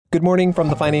Good morning from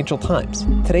the Financial Times.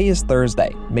 Today is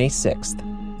Thursday, May 6th,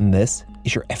 and this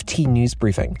is your FT News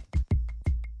Briefing.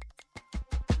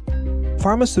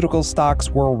 Pharmaceutical stocks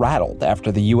were rattled after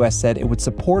the U.S. said it would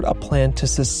support a plan to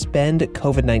suspend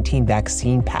COVID-19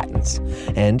 vaccine patents,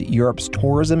 and Europe's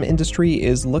tourism industry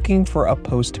is looking for a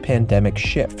post-pandemic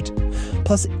shift.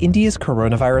 Plus, India's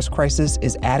coronavirus crisis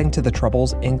is adding to the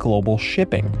troubles in global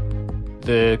shipping.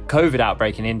 The COVID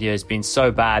outbreak in India has been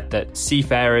so bad that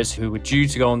seafarers who were due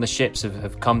to go on the ships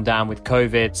have come down with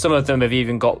COVID. Some of them have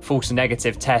even got false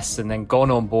negative tests and then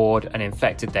gone on board and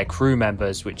infected their crew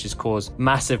members, which has caused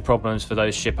massive problems for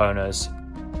those ship owners.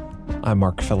 I'm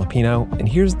Mark Filipino, and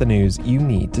here's the news you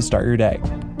need to start your day.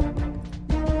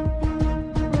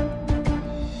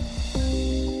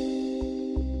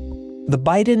 The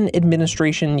Biden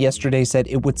administration yesterday said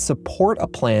it would support a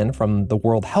plan from the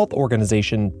World Health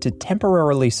Organization to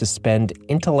temporarily suspend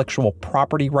intellectual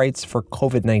property rights for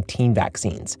COVID-19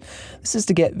 vaccines. This is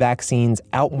to get vaccines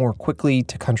out more quickly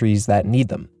to countries that need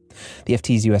them. The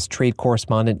FT's U.S. trade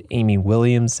correspondent Amy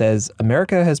Williams says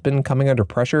America has been coming under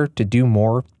pressure to do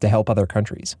more to help other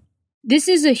countries. This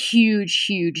is a huge,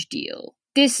 huge deal.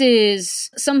 This is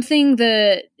something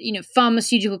that,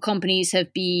 pharmaceutical companies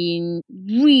have been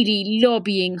really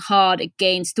lobbying hard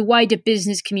against. The wider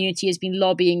business community has been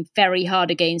lobbying very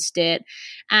hard against it.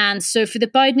 And so for the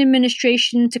Biden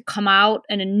administration to come out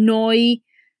and annoy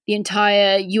the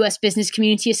entire U.S. business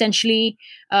community, essentially,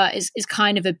 is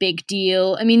kind of a big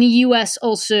deal. I mean, the U.S.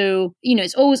 also,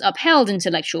 it's always upheld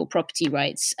intellectual property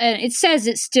rights. And it says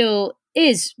it still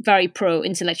is very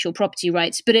pro-intellectual property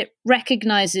rights, but it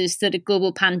recognizes that a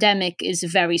global pandemic is a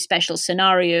very special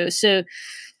scenario. So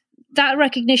that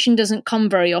recognition doesn't come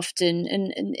very often.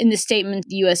 And in the statement,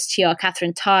 the USTR,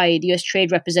 Catherine Tai, the US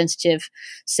trade representative,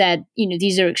 said,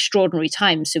 these are extraordinary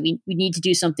times, so we need to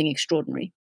do something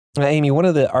extraordinary. Amy, one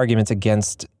of the arguments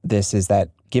against this is that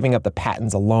giving up the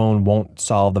patents alone won't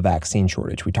solve the vaccine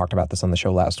shortage. We talked about this on the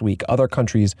show last week. Other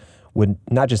countries would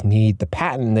not just need the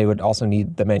patent, they would also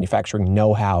need the manufacturing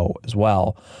know-how as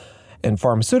well. And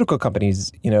pharmaceutical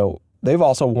companies, they've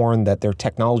also warned that their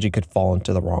technology could fall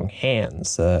into the wrong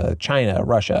hands, China,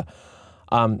 Russia.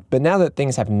 But now that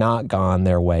things have not gone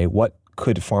their way, what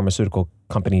could pharmaceutical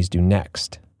companies do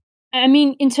next? I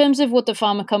mean, in terms of what the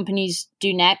pharma companies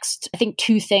do next, I think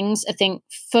two things. I think,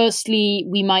 firstly,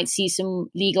 we might see some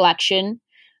legal action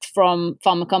from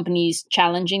pharma companies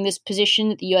challenging this position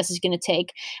that the US is going to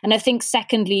take. And I think,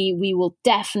 secondly, we will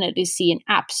definitely see an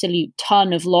absolute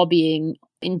ton of lobbying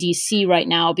in DC right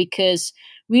now, because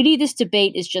really this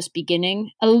debate is just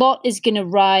beginning. A lot is going to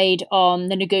ride on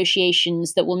the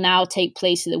negotiations that will now take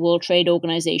place at the World Trade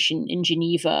Organization in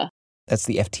Geneva. That's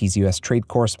the FT's US trade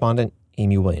correspondent,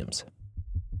 Amy Williams.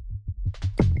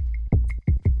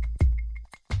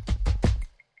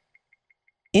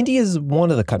 India is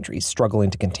one of the countries struggling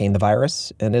to contain the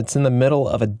virus, and it's in the middle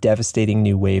of a devastating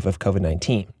new wave of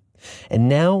COVID-19. And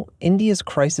now, India's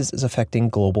crisis is affecting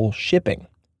global shipping.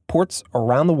 Ports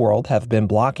around the world have been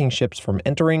blocking ships from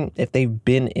entering if they've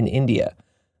been in India.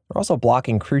 They're also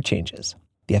blocking crew changes.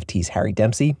 The FT's Harry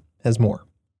Dempsey has more.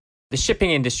 The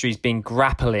shipping industry's been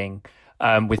grappling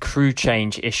with crew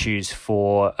change issues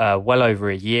for well over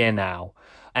a year now.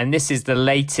 And this is the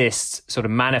latest sort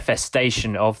of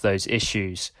manifestation of those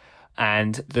issues.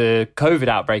 And the COVID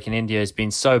outbreak in India has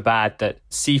been so bad that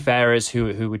seafarers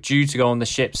who were due to go on the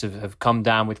ships have come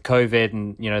down with COVID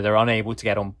and, they're unable to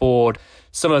get on board.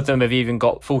 Some of them have even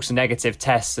got false negative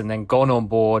tests and then gone on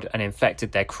board and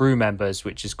infected their crew members,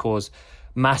 which has caused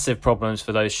massive problems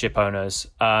for those ship owners.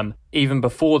 Even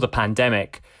before the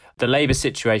pandemic, the labor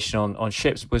situation on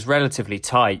ships was relatively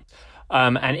tight.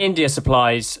 And India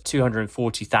supplies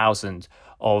 240,000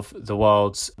 of the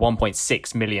world's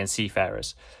 1.6 million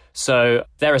seafarers. So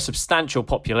they're a substantial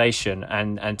population,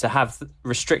 and to have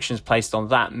restrictions placed on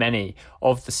that many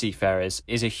of the seafarers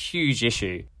is a huge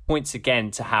issue. Points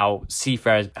again to how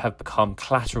seafarers have become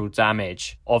collateral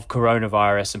damage of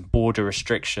coronavirus and border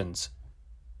restrictions.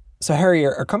 So Harry,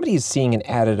 are companies seeing an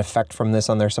added effect from this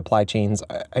on their supply chains?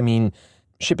 I mean,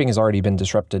 shipping has already been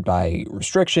disrupted by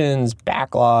restrictions,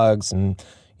 backlogs, and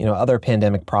other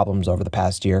pandemic problems over the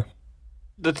past year.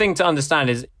 The thing to understand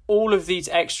is all of these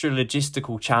extra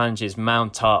logistical challenges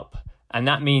mount up, and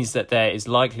that means that there is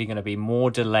likely going to be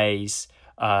more delays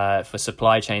for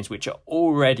supply chains, which are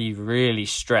already really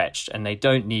stretched, and they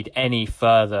don't need any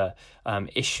further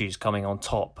issues coming on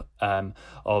top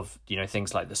of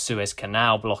things like the Suez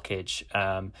Canal blockage,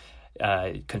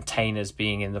 containers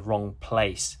being in the wrong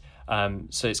place.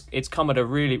 So it's come at a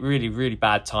really, really, really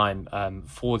bad time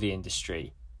for the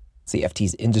industry. It's the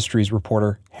FT's Industries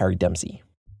reporter, Harry Dempsey.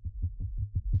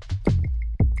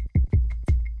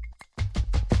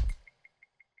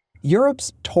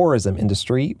 Europe's tourism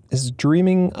industry is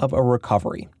dreaming of a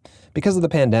recovery. Because of the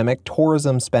pandemic,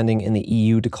 tourism spending in the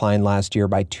EU declined last year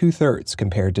by 2/3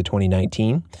 compared to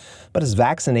 2019. But as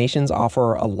vaccinations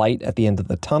offer a light at the end of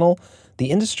the tunnel,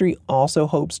 the industry also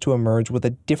hopes to emerge with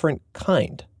a different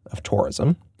kind of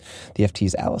tourism. The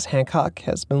FT's Alice Hancock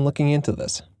has been looking into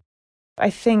this. I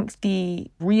think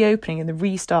the reopening and the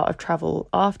restart of travel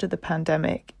after the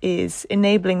pandemic is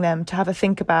enabling them to have a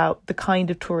think about the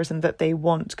kind of tourism that they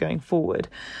want going forward.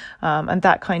 And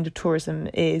that kind of tourism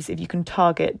is if you can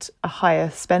target a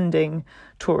higher spending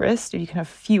tourist, if you can have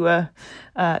fewer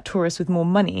tourists with more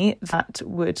money, that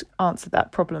would answer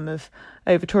that problem of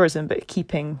over-tourism, but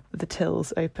keeping the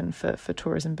tills open for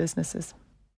tourism businesses.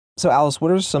 So Alice,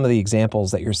 what are some of the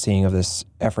examples that you're seeing of this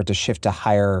effort to shift to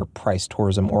higher price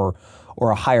tourism or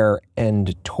a higher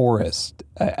end tourist,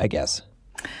 I guess?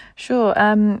 Sure.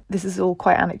 This is all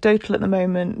quite anecdotal at the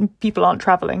moment. People aren't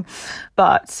traveling,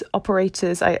 but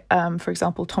operators, for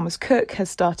example, Thomas Cook has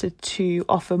started to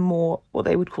offer more what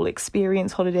they would call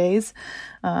experience holidays.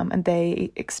 And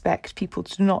they expect people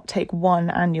to not take one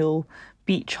annual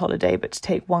beach holiday, but to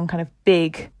take one kind of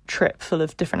big trip full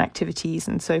of different activities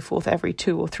and so forth every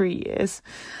 2 or 3 years.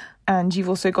 And you've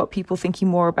also got people thinking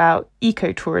more about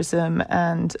ecotourism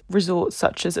and resorts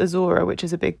such as Azora, which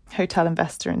is a big hotel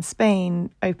investor in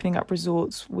Spain, opening up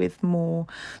resorts with more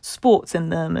sports in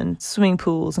them and swimming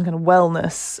pools and kind of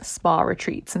wellness spa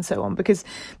retreats and so on, because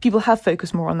people have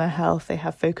focused more on their health. They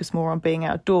have focused more on being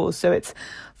outdoors. So it's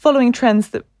following trends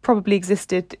that probably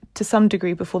existed to some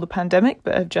degree before the pandemic,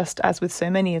 but have just, as with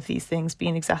so many of these things,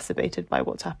 been exacerbated by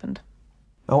what's happened.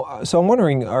 Oh, so I'm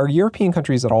wondering, are European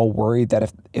countries at all worried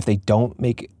that if they don't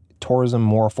make tourism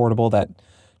more affordable, that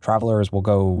travelers will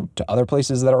go to other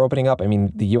places that are opening up? I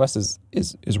mean, the U.S. is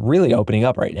really opening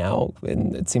up right now,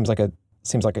 and it seems like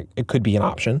it could be an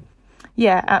option.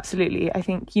 Yeah, absolutely. I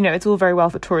think, it's all very well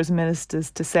for tourism ministers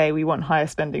to say we want higher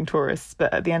spending tourists,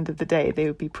 but at the end of the day, they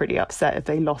would be pretty upset if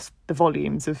they lost the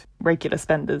volumes of regular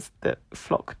spenders that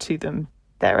flock to them.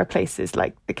 There are places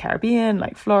like the Caribbean,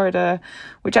 like Florida,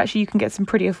 which actually you can get some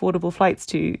pretty affordable flights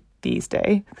to these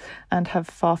days and have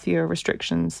far fewer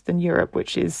restrictions than Europe,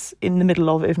 which is in the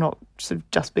middle of, if not sort of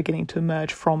just beginning to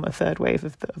emerge from a third wave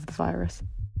of the virus.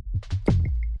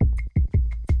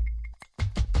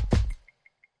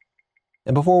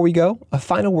 And before we go, a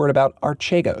final word about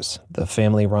Archegos. The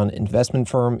family-run investment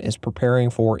firm is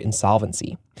preparing for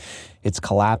insolvency. Its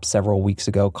collapse several weeks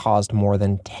ago caused more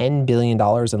than $10 billion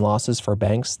in losses for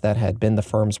banks that had been the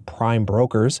firm's prime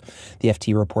brokers. The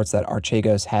FT reports that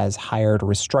Archegos has hired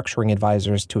restructuring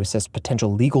advisors to assess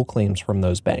potential legal claims from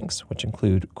those banks, which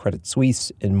include Credit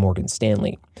Suisse and Morgan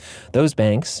Stanley. Those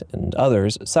banks and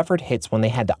others suffered hits when they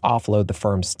had to offload the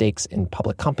firm's stakes in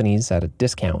public companies at a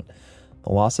discount.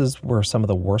 The losses were some of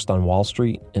the worst on Wall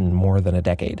Street in more than a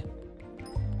decade.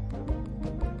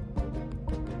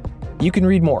 You can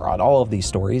read more on all of these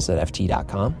stories at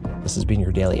FT.com. This has been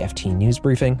your daily FT News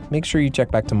Briefing. Make sure you check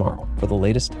back tomorrow for the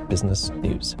latest business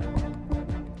news.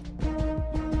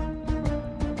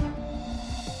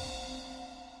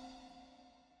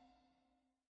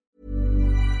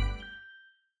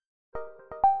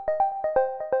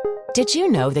 Did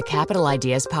you know the Capital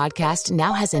Ideas podcast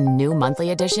now has a new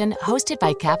monthly edition hosted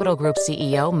by Capital Group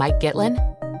CEO Mike Gitlin?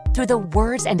 Through the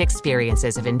words and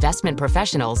experiences of investment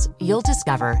professionals, you'll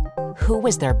discover who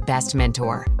was their best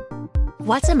mentor,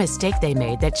 what's a mistake they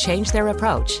made that changed their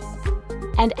approach,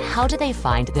 and how do they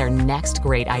find their next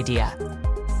great idea.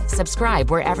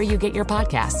 Subscribe wherever you get your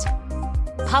podcasts.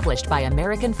 Published by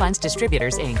American Funds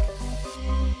Distributors, Inc.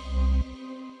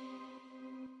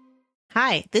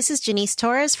 Hi, this is Janice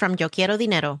Torres from Yo Quiero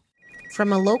Dinero.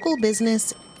 From a local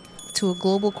business to a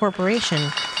global corporation,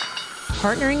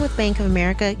 partnering with Bank of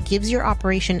America gives your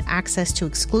operation access to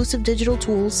exclusive digital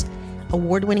tools,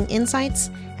 award-winning insights,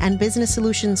 and business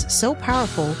solutions so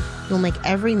powerful you'll make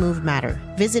every move matter.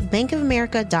 Visit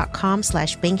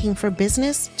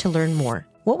bankofamerica.com/bankingforbusiness to learn more.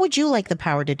 What would you like the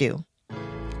power to do?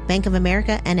 Bank of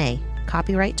America, N.A.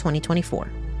 Copyright 2024.